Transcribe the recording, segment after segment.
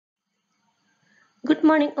Good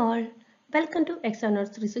morning, all. Welcome to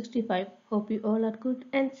Notes365. Hope you all are good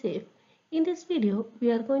and safe. In this video,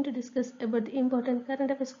 we are going to discuss about the important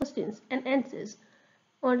current affairs questions and answers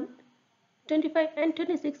on 25 and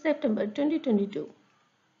 26 September 2022.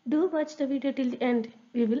 Do watch the video till the end.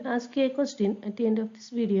 We will ask you a question at the end of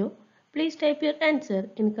this video. Please type your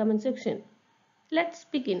answer in comment section. Let's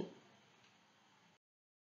begin.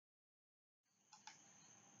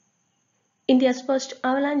 India's first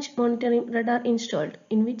avalanche monitoring radar installed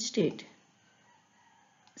in which state?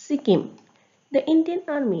 Sikkim. The Indian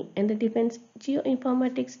Army and the Defense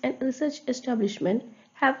Geoinformatics and Research Establishment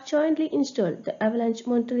have jointly installed the avalanche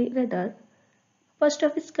monitoring radar, first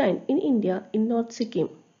of its kind in India in North Sikkim.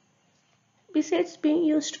 Besides being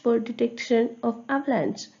used for detection of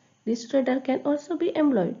avalanche, this radar can also be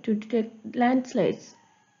employed to detect landslides.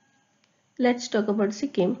 Let's talk about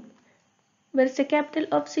Sikkim. Where is the capital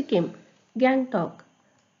of Sikkim? Gangtok.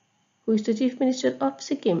 Who is the Chief Minister of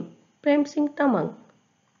Sikkim? Prem Singh Tamang.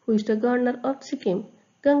 Who is the Governor of Sikkim?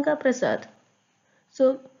 Ganga Prasad.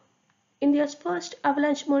 So, India's first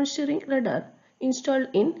avalanche monitoring radar installed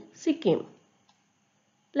in Sikkim.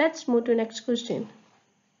 Let's move to next question.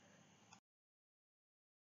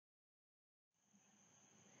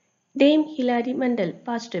 Dame Hilary Mantel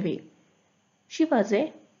passed away. She was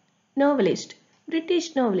a novelist,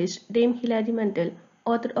 British novelist Dame Hilary Mantel,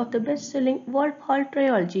 author of the best-selling Wolf Hall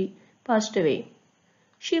trilogy, passed away.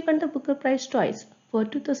 She won the Booker Prize twice for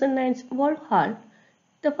 2009's Wolf Hall,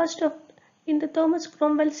 the first of in the Thomas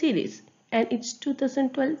Cromwell series, and its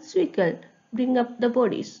 2012 sequel, Bring Up the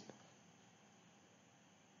Bodies.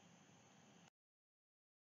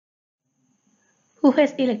 Who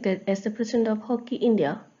has elected as the President of Hockey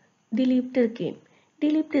India? Dilip Tirke.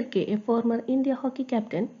 Dilip Tirke, a former India hockey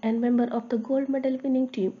captain and member of the gold medal winning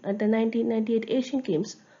team at the 1998 Asian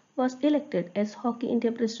Games, was elected as Hockey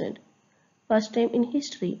India President. First time in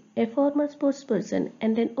history, a former sportsperson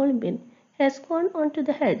and an Olympian has gone on to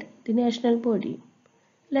the head the national body.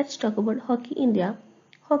 Let's talk about Hockey India.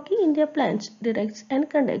 Hockey India plans, directs and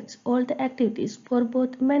conducts all the activities for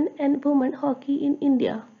both men and women hockey in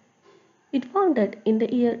India. It founded in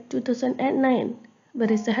the year 2009. Where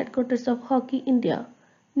is the headquarters of Hockey India?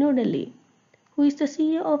 New Delhi. Who is the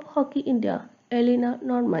CEO of Hockey India? Elena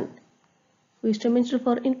Norman. Who is the Minister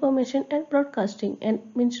for Information and Broadcasting and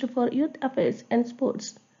Minister for Youth Affairs and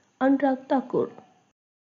Sports? Anurag Thakur.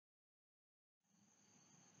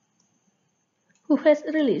 Who has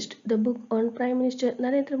released the book on Prime Minister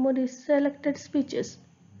Narendra Modi's selected speeches?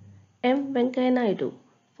 M. Venkaiah Naidu.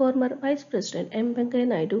 Former Vice President M. Venkaiah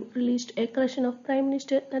Naidu released a collection of Prime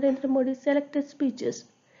Minister Narendra Modi's selected speeches.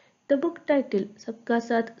 The book titled Sabka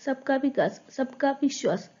Saath, Sabka Vikas, Sabka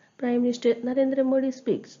Vishwas, Prime Minister Narendra Modi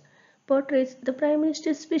Speaks, portrays the Prime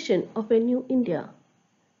Minister's vision of a new India.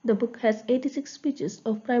 The book has 86 speeches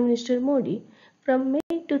of Prime Minister Modi from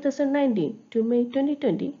May 2019 to May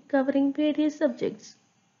 2020 covering various subjects.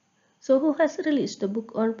 So who has released the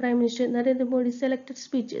book on Prime Minister Narendra Modi's selected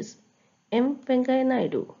speeches? M. Venkaiah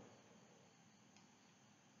Naidu.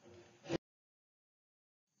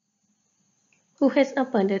 Who has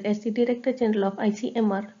appointed as the Director General of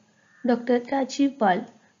ICMR? Dr. Rajiv Bal.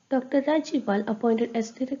 Dr. Rajiv Bal appointed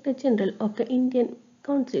as Director General of the Indian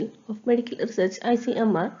Council of Medical Research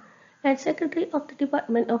ICMR and Secretary of the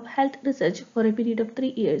Department of Health Research for a period of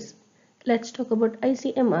 3 years. Let's talk about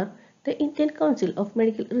ICMR, the Indian Council of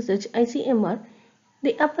Medical Research ICMR,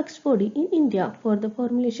 the apex body in India for the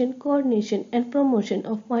formulation, coordination and promotion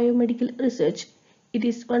of biomedical research. It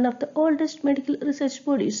is one of the oldest medical research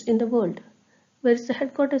bodies in the world. Where is the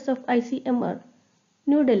headquarters of ICMR?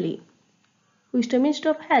 New Delhi. Who is the Minister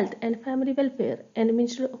of Health and Family Welfare and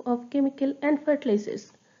Minister of Chemical and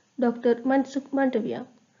Fertilizers? Dr. Mansukh Mandaviya.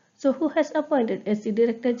 So who has appointed as the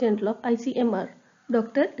Director General of ICMR?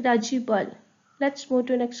 Dr. Rajiv Bal. Let's move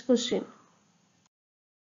to the next question.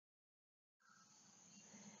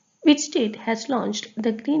 Which state has launched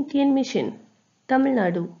the Green Teen Mission? Tamil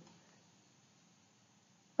Nadu.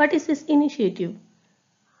 What is this initiative?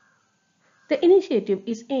 The initiative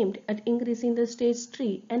is aimed at increasing the state's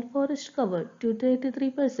tree and forest cover to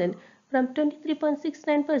 33% from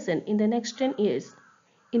 23.69% in the next 10 years.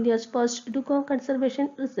 India's first Dugong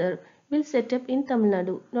Conservation Reserve will set up in Tamil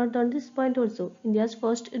Nadu. Note on this point also, India's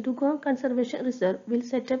first Dugong Conservation Reserve will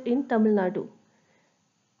set up in Tamil Nadu.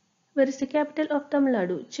 Where is the capital of Tamil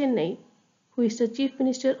Nadu? Chennai. Who is the Chief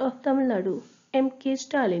Minister of Tamil Nadu? M.K.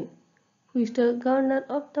 Stalin. Who is the Governor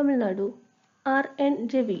of Tamil Nadu? R.N.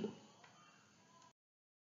 Ravi.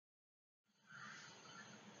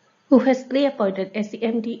 Who has reappointed as the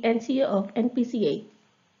MD and CEO of NPCI,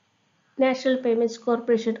 National Payments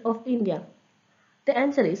Corporation of India? The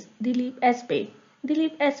answer is Dilip Aspe.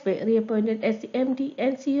 Dilip Asway reappointed as the MD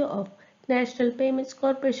and CEO of National Payments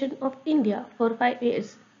Corporation of India for 5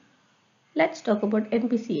 years. Let's talk about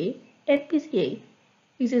NPCA. NPCA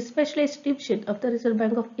is a specialized division of the Reserve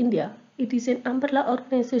Bank of India. It is an umbrella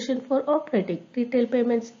organization for operating retail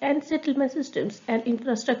payments and settlement systems and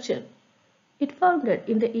infrastructure. It founded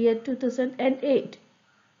in the year 2008.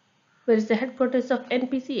 Where is the headquarters of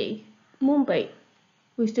NPCA? Mumbai.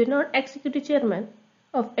 Who is the non-executive chairman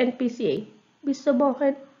of NPCA? Mr.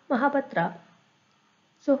 Mohan Mahapatra.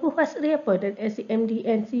 So who was reappointed as the MD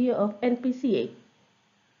and CEO of NPCA?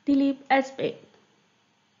 Dilip Asbe.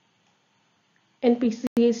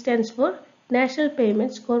 NPCA stands for National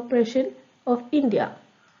Payments Corporation of India.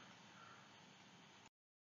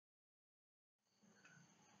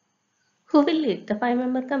 Who will lead the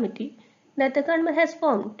five-member committee that the government has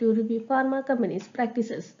formed to review pharma companies'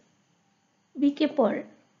 practices? VK Paul.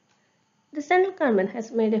 The central government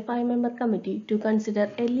has made a five-member committee to consider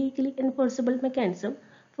a legally enforceable mechanism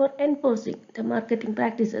for enforcing the marketing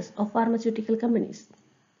practices of pharmaceutical companies.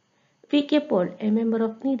 VK Paul, a member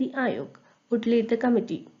of Niti Aayog, would lead the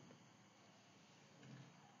committee.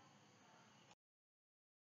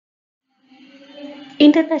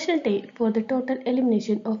 International Day for the Total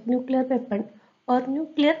Elimination of Nuclear Weapon or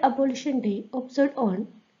Nuclear Abolition Day observed on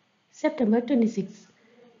September 26.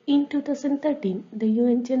 In 2013, the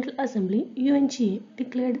UN General Assembly (UNGA)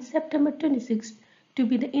 declared September 26 to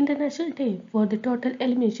be the International Day for the Total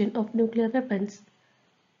Elimination of Nuclear Weapons.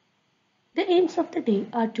 The aims of the day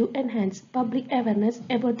are to enhance public awareness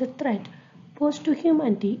about the threat posed to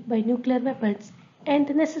humanity by nuclear weapons and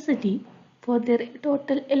the necessity for their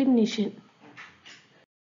total elimination.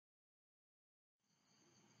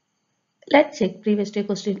 Let's check previous day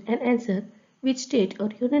question and answer. Which state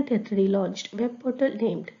or union territory launched web portal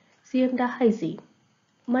named CM Dahaisi?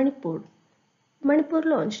 Manipur. Manipur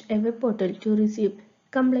launched a web portal to receive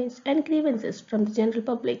complaints and grievances from the general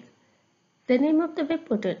public. The name of the web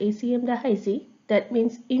portal is CM Dahaisi, that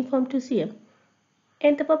means inform to CM,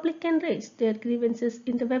 and the public can raise their grievances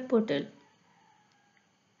in the web portal.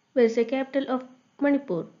 Where is the capital of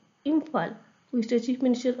Manipur? Imphal, who is the Chief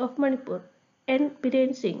Minister of Manipur, and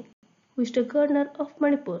Biren Singh, who is the Governor of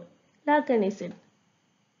Manipur, La Ganesan.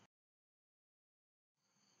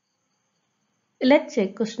 Let's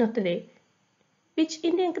check question of the day. Which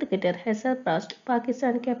Indian cricketer has surpassed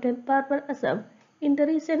Pakistan captain Babar Azam in the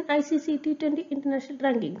recent ICC T20 international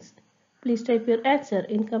rankings? Please type your answer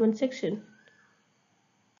in comment section.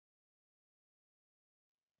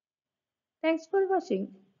 Thanks for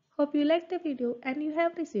watching. Hope you liked the video and you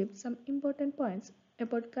have received some important points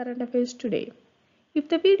about current affairs today. If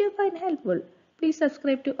the video find helpful, please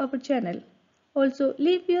subscribe to our channel. Also,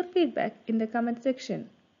 leave your feedback in the comment section.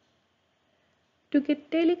 To get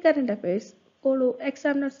daily current affairs, follow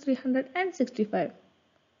Exam Notes 365.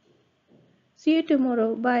 See you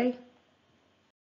tomorrow. Bye.